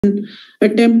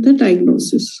attempt the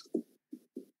diagnosis.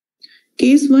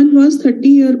 Case 1 was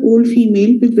 30-year-old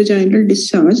female with vaginal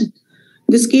discharge.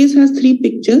 This case has 3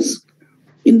 pictures.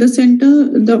 In the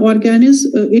center, the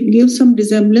organism, it gives some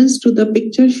resemblance to the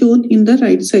picture shown in the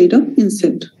right side of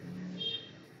insert.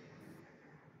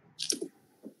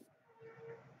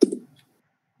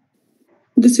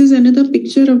 This is another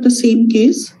picture of the same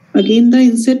case. Again, the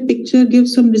insert picture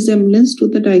gives some resemblance to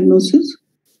the diagnosis.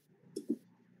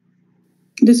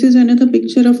 This is another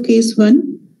picture of case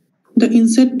 1. The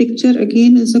insert picture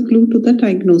again is a clue to the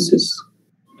diagnosis.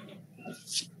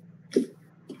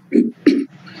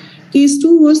 Case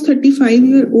 2 was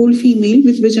 35-year-old female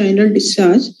with vaginal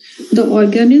discharge. The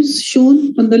organisms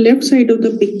shown on the left side of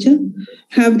the picture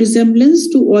have resemblance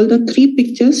to all the 3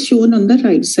 pictures shown on the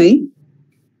right side.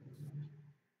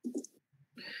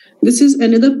 This is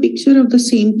another picture of the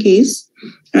same case,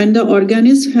 and the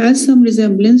organism has some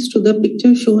resemblance to the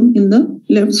picture shown in the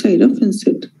left side of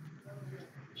insert.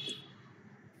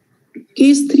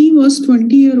 Case 3 was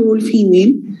 20-year-old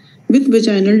female with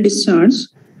vaginal discharge.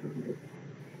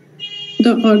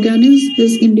 The organism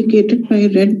is indicated by a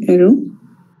red arrow.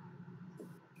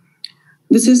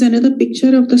 This is another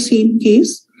picture of the same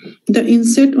case. The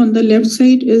insert on the left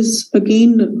side is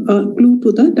again a clue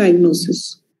to the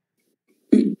diagnosis.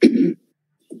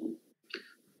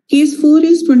 Case 4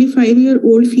 is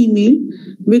 25-year-old female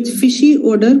with fishy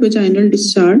odor vaginal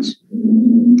discharge.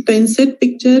 The insert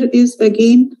picture is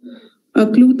again a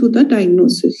clue to the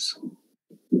diagnosis.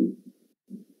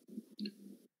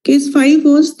 Case 5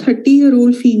 was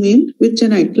 30-year-old female with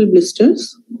genital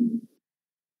blisters.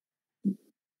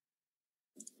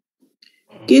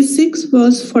 Case 6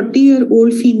 was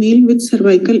 40-year-old female with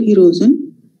cervical erosion.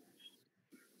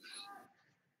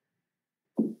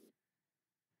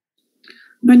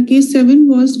 And case 7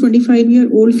 was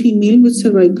 25-year-old female with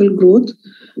cervical growth.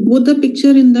 Both the picture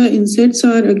in the inserts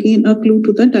are again a clue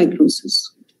to the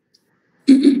diagnosis.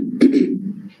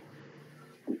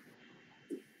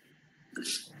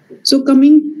 So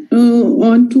coming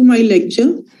on to my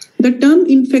lecture, the term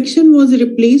infection was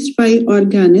replaced by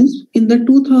organism in the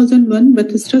 2001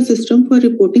 Bathesda system for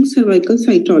reporting cervical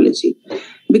cytology,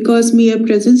 because mere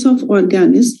presence of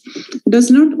organisms does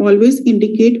not always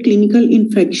indicate clinical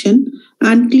infection,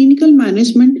 and clinical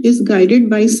management is guided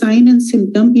by sign and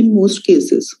symptom in most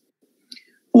cases.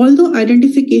 Although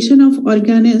identification of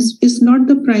organisms is not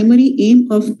the primary aim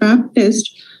of Pap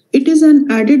test, it is an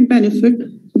added benefit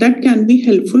that can be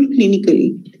helpful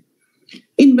clinically.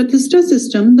 In Bathesda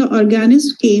system, the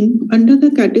organism came under the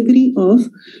category of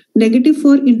negative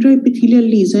for intraepithelial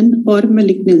lesion or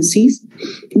malignancies.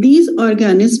 These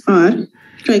organisms are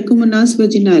TRICHOMONAS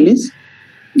vaginalis,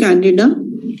 CANDIDA,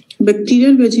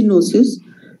 bacterial vaginosis,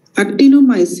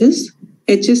 ACTINOMYCES,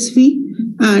 HSV,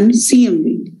 and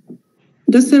CMV.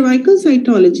 The cervical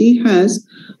cytology has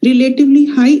relatively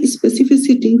high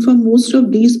specificity for most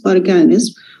of these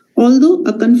organisms, although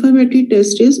a confirmatory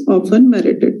test is often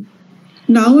merited.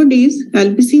 Nowadays,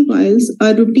 LBC vials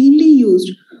are routinely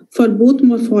used for both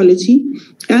morphology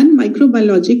and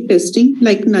microbiologic testing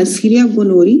like Neisseria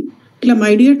gonorrhoeae,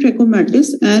 Chlamydia trachomatis,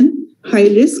 and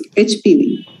high-risk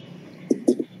HPV.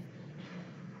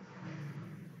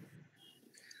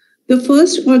 The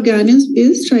first organism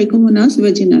is Trichomonas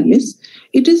vaginalis.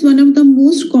 It is one of the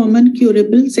most common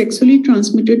curable sexually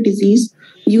transmitted disease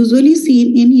usually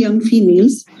seen in young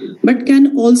females, but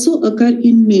can also occur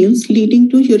in males leading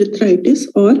to urethritis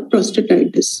or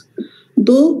prostatitis.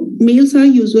 Though males are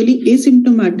usually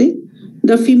asymptomatic,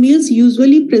 the females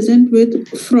usually present with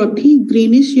frothy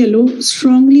greenish-yellow,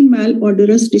 strongly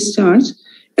malodorous discharge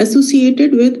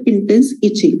associated with intense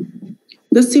itching.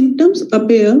 The symptoms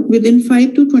appear within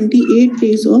 5 to 28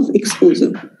 days of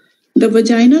exposure. The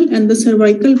vaginal and the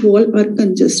cervical wall are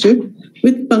congested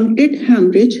with punctate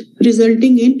hemorrhage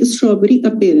resulting in strawberry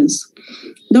appearance.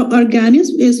 The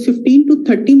organism is 15 to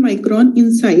 30 micron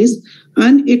in size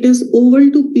and it is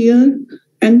oval to pear,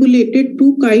 angulated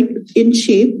to kite in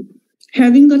shape,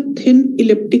 having a thin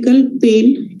elliptical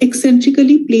pale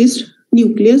eccentrically placed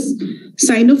nucleus,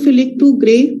 cyanophilic to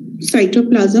gray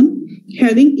cytoplasm,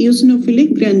 having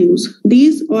eosinophilic granules.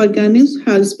 These organisms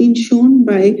has been shown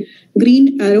by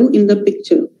green arrow in the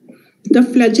picture. The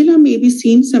flagella may be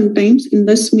seen sometimes in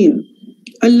the smear.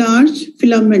 A large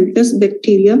filamentous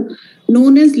bacteria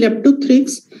known as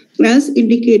leptothrix, as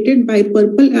indicated by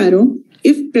purple arrow,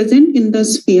 if present in the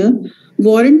smear,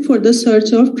 warrant for the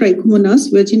search of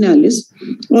Trichomonas vaginalis,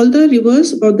 although the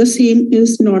reverse of the same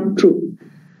is not true.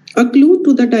 A clue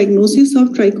to the diagnosis of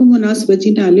Trichomonas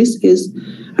vaginalis is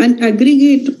an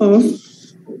aggregate of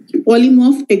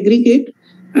polymorph aggregate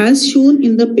as shown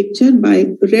in the picture by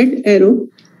red arrow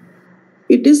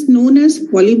It is known as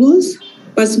polyballs,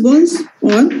 pussballs,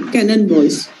 or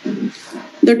cannonballs.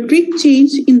 The trick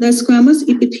change in the squamous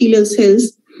epithelial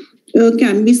cells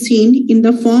can be seen in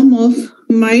the form of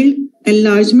mild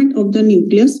enlargement of the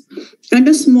nucleus and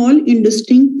a small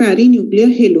indistinct perinuclear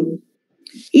halo.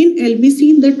 In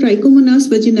LVC, the Trichomonas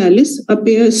vaginalis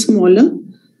appear smaller,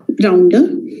 rounder,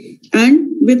 and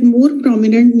with more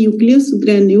prominent nucleus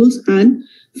granules and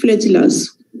flagellas.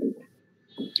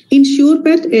 In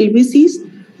SurePath LVCs,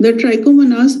 the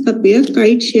Trichomonas appear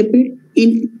kite-shaped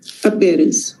in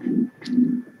appearance.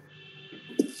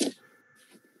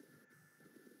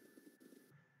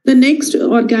 The next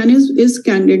organism is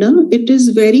Candida. It is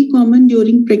very common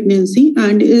during pregnancy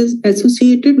and is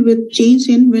associated with change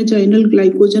in vaginal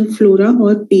glycogen flora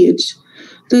or pH.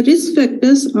 The risk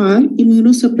factors are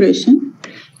immunosuppression,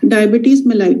 diabetes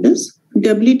mellitus,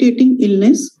 debilitating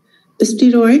illness,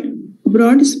 steroid,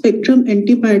 broad-spectrum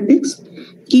antibiotics,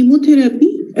 chemotherapy,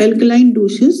 alkaline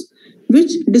douches,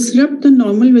 which disrupt the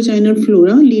normal vaginal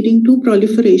flora, leading to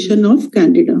proliferation of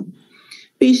Candida.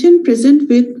 Patient present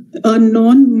with a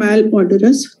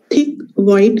non-malodorous, thick,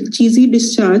 white, cheesy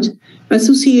discharge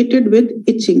associated with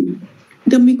itching.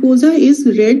 The mucosa is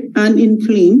red and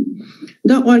inflamed.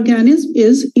 The organism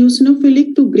is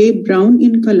eosinophilic to grey-brown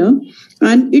in color,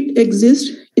 and it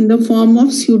exists in the form of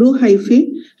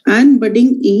pseudohyphae and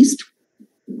budding yeast,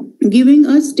 giving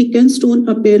a stick and stone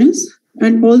appearance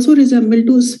and also resemble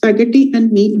to spaghetti and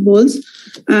meatballs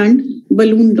and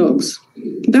balloon dogs.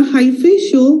 The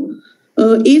hyphae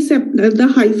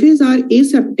are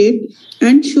aseptate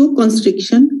and show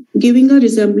constriction, giving a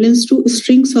resemblance to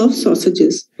strings of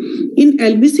sausages. In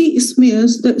LVC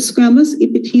smears, the squamous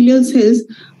epithelial cells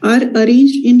are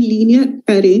arranged in linear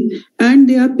array and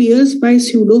they are pierced by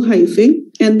pseudohyphae,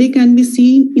 and they can be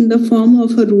seen in the form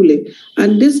of a roulette,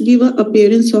 and this gives an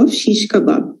appearance of shish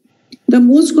kebab. The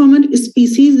most common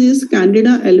species is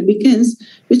Candida albicans,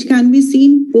 which can be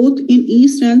seen both in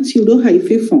yeast and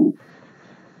pseudohyphae form.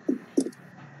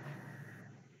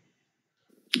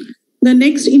 The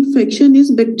next infection is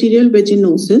bacterial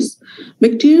vaginosis.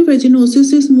 Bacterial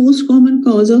vaginosis is most common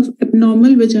cause of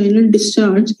abnormal vaginal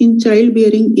discharge in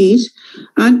childbearing age,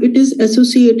 and it is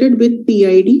associated with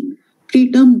PID,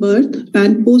 preterm birth,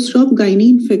 and post-op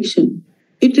gynae infection.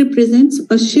 It represents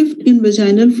a shift in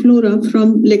vaginal flora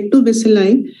from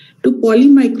lactobacilli to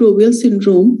polymicrobial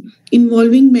syndrome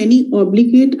involving many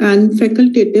obligate and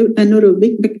facultative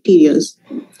anaerobic bacteria.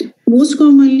 Most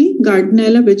commonly,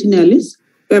 Gardnerella vaginalis,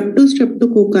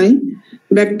 Streptococci,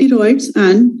 bacteroids,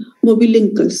 and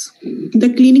mobilincus.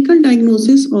 The clinical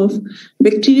diagnosis of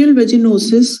bacterial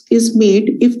vaginosis is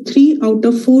made if 3 out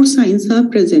of 4 signs are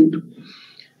present.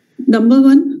 Number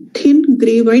 1, thin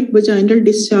grey-white vaginal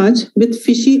discharge with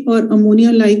fishy or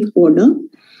ammonia-like odor.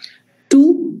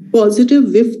 2,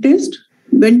 positive whiff test.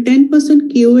 When 10%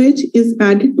 KOH is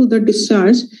added to the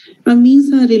discharge,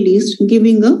 amines are released,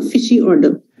 giving a fishy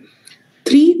odor.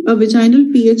 3, a vaginal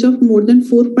pH of more than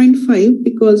 4.5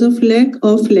 because of lack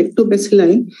of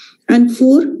lactobacilli. And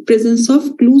 4, presence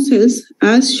of clue cells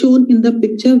as shown in the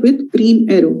picture with green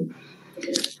arrow.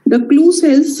 The clue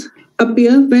cells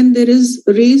appear when there is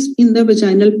raise in the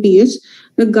vaginal pH.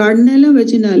 The Gardnerella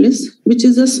vaginalis, which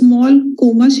is a small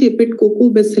coma-shaped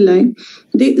cocobacilli,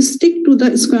 they stick to the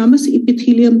squamous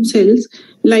epithelium cells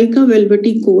like a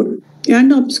velvety coat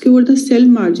and obscure the cell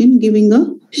margin, giving a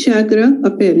chagra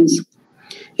appearance.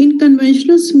 In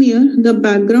conventional smear, the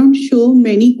background show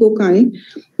many cocci,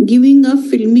 giving a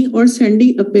filmy or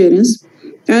sandy appearance,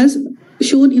 as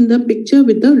shown in the picture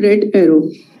with the red arrow.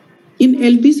 In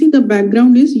LVC, the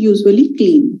background is usually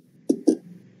clean.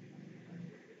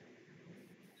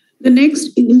 The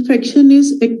next infection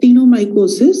is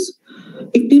actinomycosis.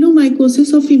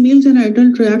 Actinomycosis of female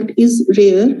genital tract is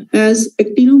rare, as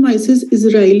actinomyces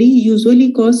israeli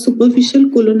usually cause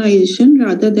superficial colonization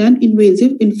rather than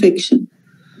invasive infection.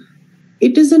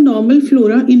 It is a normal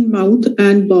flora in mouth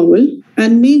and bowel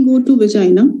and may go to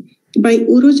vagina by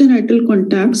urogenital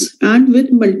contacts and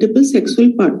with multiple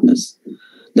sexual partners.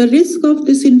 The risk of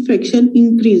this infection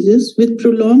increases with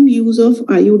prolonged use of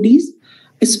IUDs,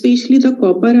 especially the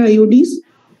copper IUDs,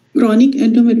 chronic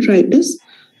endometritis,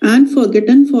 and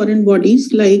forgotten foreign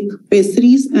bodies like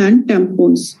pessaries and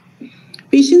tampons.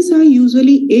 Patients are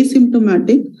usually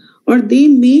asymptomatic, or they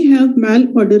may have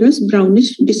malodorous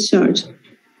brownish discharge.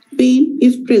 Pain,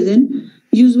 if present,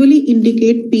 usually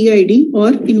indicate PID or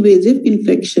invasive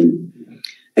infection.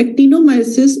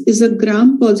 Actinomyces is a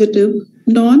gram-positive,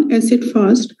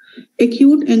 non-acid-fast,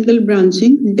 acute angle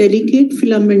branching, delicate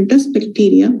filamentous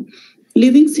bacteria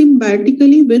living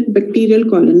symbiotically with bacterial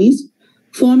colonies,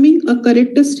 forming a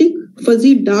characteristic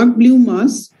fuzzy dark blue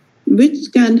mass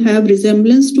which can have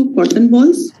resemblance to cotton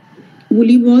balls,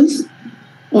 woolly balls,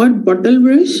 or bottle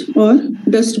brush or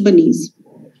dust bunnies.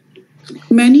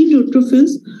 Many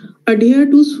neutrophils adhere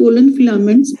to swollen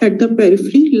filaments at the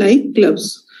periphery like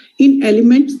clubs. In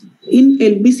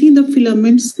LBC, the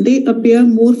filaments, they appear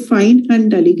more fine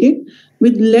and delicate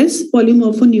with less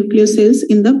polymorphonuclear cells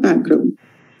in the background.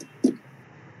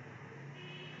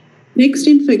 Next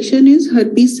infection is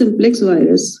herpes simplex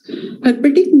virus.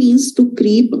 Herpetic means to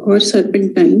creep or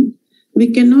serpentine.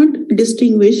 We cannot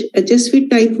distinguish HSV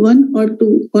type 1 or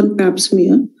 2 on Pap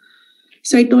smear.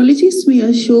 Cytology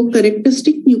smears show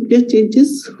characteristic nuclear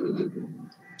changes.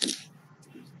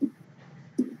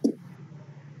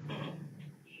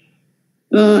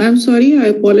 I'm sorry, I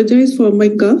apologize for my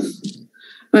cough.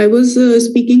 I was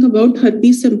speaking about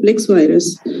herpes simplex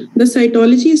virus. The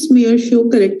cytology smears show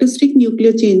characteristic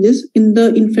nuclear changes in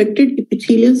the infected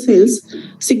epithelial cells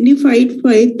signified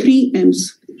by 3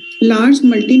 Ms. Large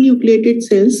multinucleated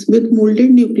cells with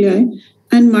molded nuclei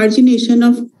and margination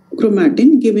of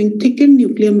chromatin giving thickened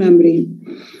nuclear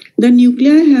membrane. The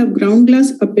nuclei have ground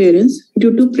glass appearance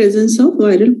due to presence of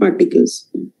viral particles.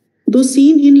 Though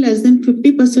seen in less than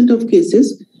 50% of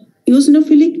cases,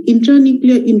 eosinophilic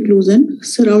intranuclear inclusion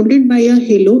surrounded by a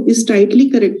halo is tightly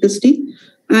characteristic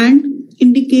and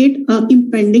indicate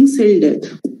impending cell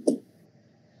death.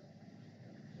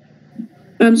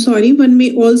 I'm sorry, one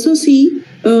may also see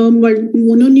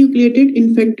mononucleated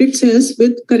infected cells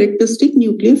with characteristic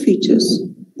nuclear features.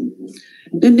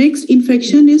 The next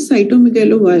infection is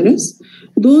cytomegalovirus.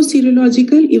 Though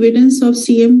serological evidence of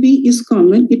CMV is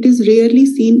common, it is rarely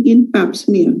seen in Pap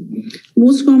smear.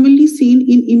 Most commonly seen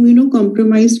in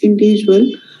immunocompromised individual,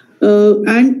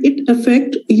 and it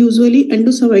affects usually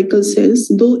endocervical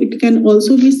cells, though it can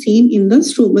also be seen in the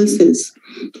stromal cells.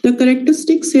 The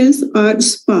characteristic cells are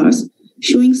sparse,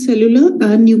 showing cellular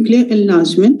and nuclear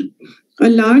enlargement. A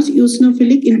large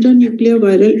eosinophilic intranuclear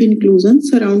viral inclusion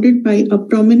surrounded by a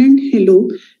prominent halo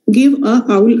give a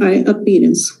owl eye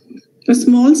appearance. A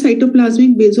small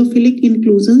cytoplasmic basophilic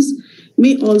inclusions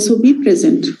may also be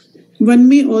present. One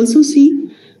may also see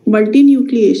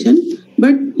multinucleation,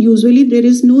 but usually there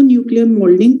is no nuclear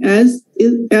molding as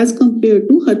compared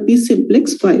to herpes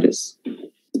simplex virus.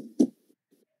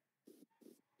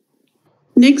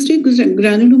 Next is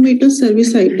granulomatous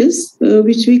cervicitis,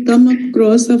 which we come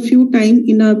across a few times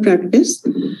in our practice.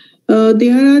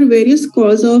 There are various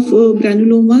causes of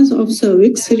granulomas of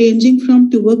cervix ranging from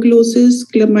tuberculosis,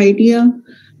 chlamydia,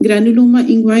 granuloma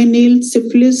inguinale,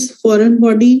 syphilis, foreign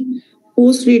body,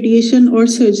 post-radiation or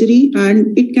surgery,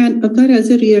 and it can occur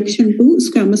as a reaction to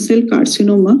squamous cell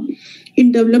carcinoma.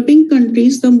 In developing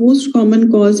countries, the most common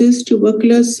cause is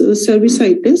tuberculous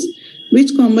cervicitis,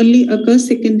 which commonly occurs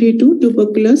secondary to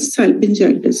tuberculous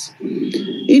salpingitis.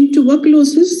 In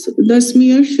tuberculosis, the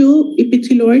smears show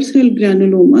epithelioid cell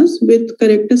granulomas with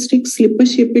characteristic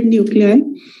slipper-shaped nuclei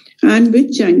and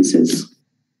with giant cells.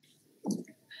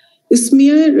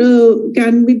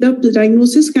 The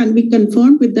diagnosis can be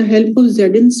confirmed with the help of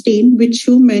Zn stain, which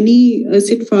show many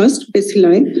acid-fast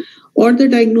bacilli, or the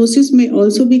diagnosis may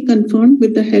also be confirmed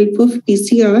with the help of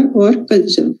PCR or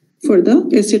culture for the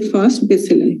acid-fast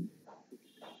bacilli.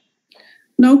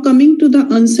 Now coming to the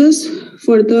answers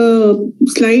for the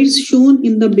slides shown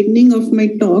in the beginning of my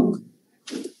talk.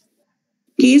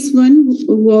 Case 1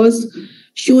 was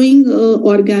showing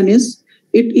organisms.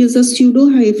 It is a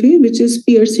pseudo-hyphae which is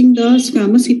piercing the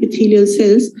squamous epithelial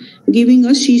cells, giving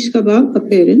a shish kebab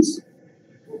appearance.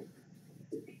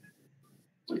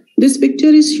 This picture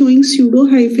is showing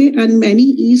pseudo-hyphae and many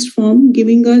yeast form,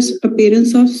 giving us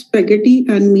appearance of spaghetti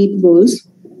and meatballs.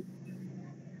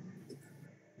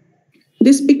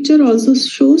 This picture also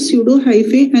shows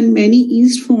pseudo-hyphae and many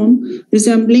yeast form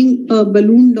resembling a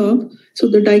balloon dog. So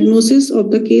the diagnosis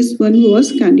of the case 1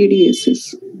 was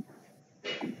candidiasis.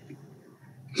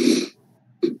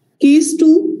 Case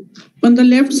 2, on the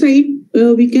left side,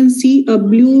 we can see a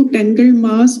blue tangled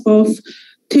mass of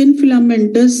thin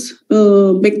filamentous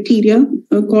bacteria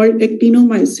called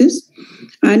ACTINOMYCES,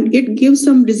 and it gives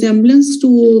some resemblance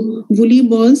to woolly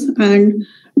balls and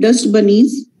dust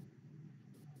bunnies.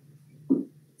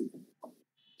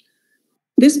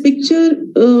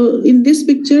 In this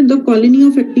picture, the colony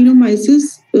of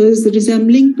ACTINOMYCES is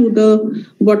resembling to the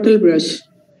bottle brush.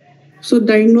 So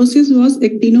diagnosis was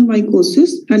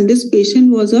actinomycosis, and this patient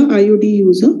was a IUD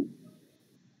user.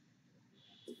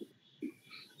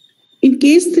 In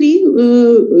case 3,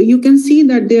 you can see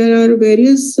that there are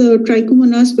various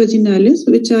TRICHOMONAS vaginalis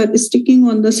which are sticking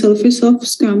on the surface of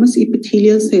squamous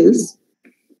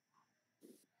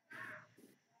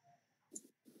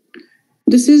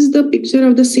This is the picture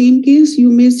of the same case. You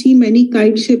may see many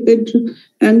kite-shaped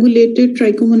angulated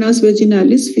Trichomonas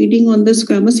vaginalis feeding on the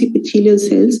squamous epithelial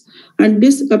cells, and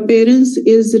this appearance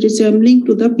is resembling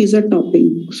to the pizza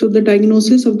topping. So the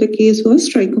diagnosis of the case was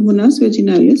Trichomonas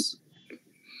vaginalis.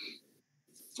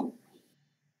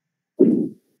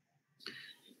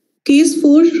 Case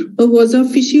 4 was a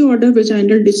fishy order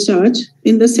vaginal discharge.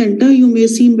 In the center, you may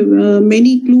see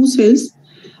many clue cells,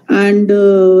 and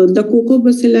the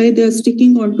cocobacilli, they are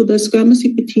sticking onto the squamous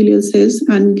epithelial cells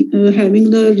and having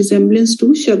the resemblance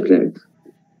to shug rag.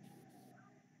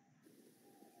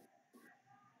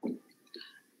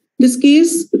 This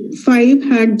case 5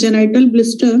 had genital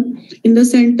blister. In the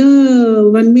center,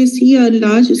 one may see a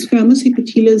large squamous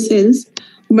epithelial cells,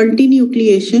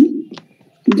 multinucleation.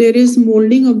 There is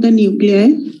molding of the nuclei.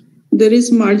 There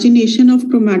is margination of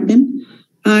chromatin.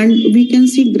 And we can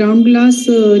see ground glass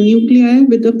nuclei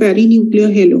with a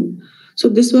perinuclear halo. So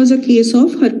this was a case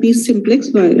of herpes simplex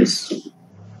virus.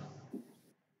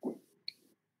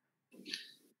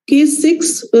 Case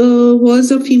 6 was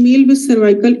a female with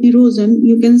cervical erosion.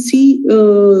 You can see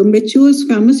mature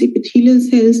squamous epithelial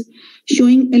cells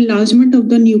showing enlargement of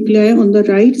the nuclei on the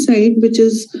right side, which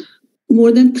is more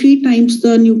than 3 times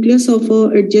the nucleus of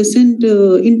adjacent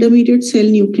intermediate cell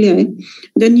nuclei.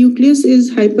 The nucleus is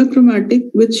hyperchromatic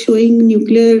with showing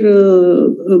nuclear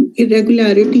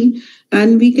irregularity,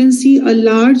 and we can see a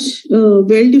large,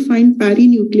 well-defined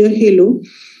perinuclear halo.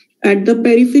 At the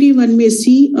periphery, one may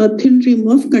see a thin rim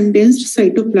of condensed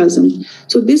cytoplasm.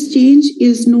 So this change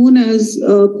is known as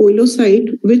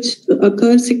coilocyte, which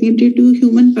occurs secondary to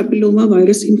human papilloma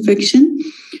virus infection,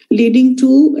 leading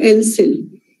to L cell.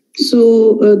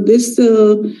 So this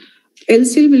L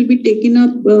cell will be taken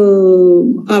up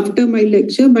after my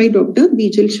lecture by Dr.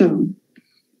 Bijal Shah.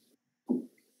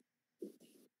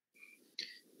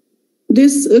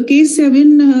 This case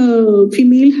 7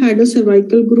 female had a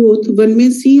cervical growth. One may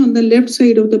see on the left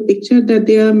side of the picture that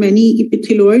there are many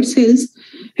epithelioid cells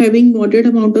having moderate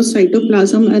amount of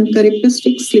cytoplasm and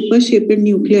characteristic slipper-shaped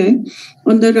nuclei.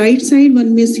 On the right side,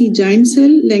 one may see giant cell,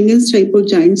 Langerhans type of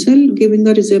giant cell, giving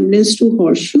a resemblance to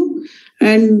horseshoe.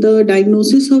 And the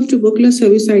diagnosis of tubercular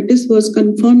cervicitis was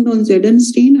confirmed on ZN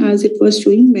stain as it was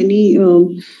showing many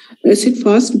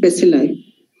acid-fast bacilli.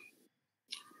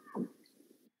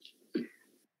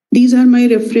 These are my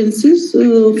references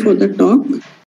for the talk.